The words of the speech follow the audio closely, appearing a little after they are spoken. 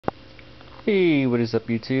Hey, what is up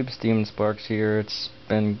YouTube? Steven Sparks here. It's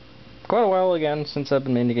been quite a while again since I've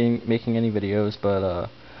been making any videos, but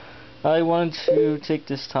I wanted to take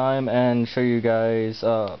this time and show you guys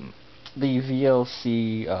the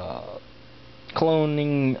VLC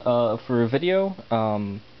cloning for video.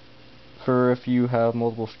 For if you have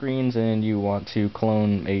multiple screens and you want to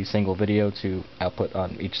clone a single video to output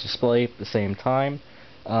on each display at the same time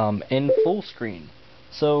in full screen.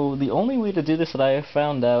 So the only way to do this that I have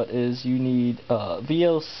found out is you need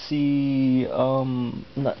VLC,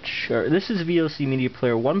 not sure, this is VLC Media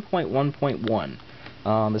Player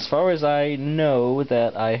 1.1.1. As far as I know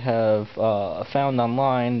that I have found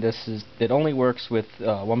online, it only works with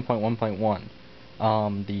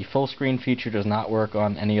 1.1.1. The full screen feature does not work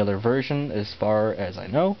on any other version as far as I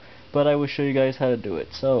know, but I will show you guys how to do it.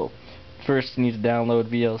 So first you need to download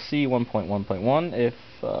VLC 1.1.1. If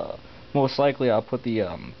most likely I'll put the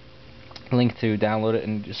link to download it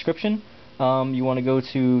in the description. You want to go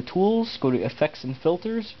to Tools, go to Effects and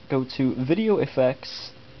Filters, go to Video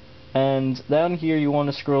Effects, and down here you want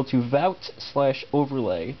to scroll to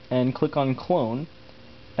Vout/Overlay and click on Clone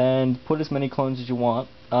and put as many clones as you want.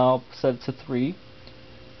 I'll set it to 3.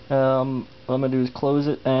 What I'm going to do is close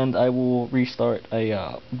it and I will restart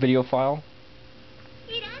a video file.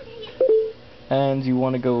 And you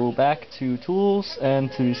want to go back to Tools and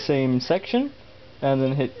to the same section and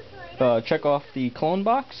then hit check off the clone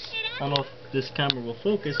box. I don't know if this camera will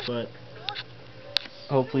focus, but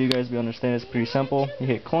hopefully you guys will understand. It's pretty simple. You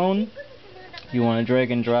hit clone, you want to drag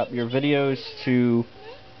and drop your videos to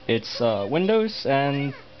its windows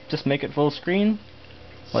and just make it full screen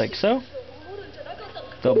like so.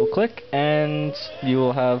 Double click and you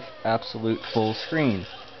will have absolute full screen.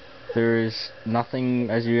 There's nothing,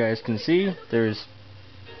 as you guys can see, there's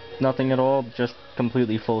nothing at all, just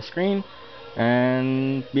completely full screen,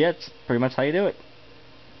 and yeah, it's pretty much how you do it.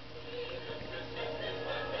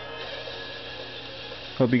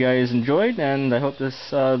 Hope you guys enjoyed, and I hope this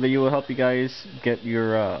video will help you guys get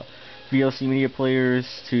your VLC media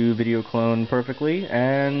players to video clone perfectly,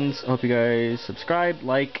 and hope you guys subscribe,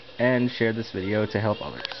 like, and share this video to help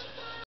others.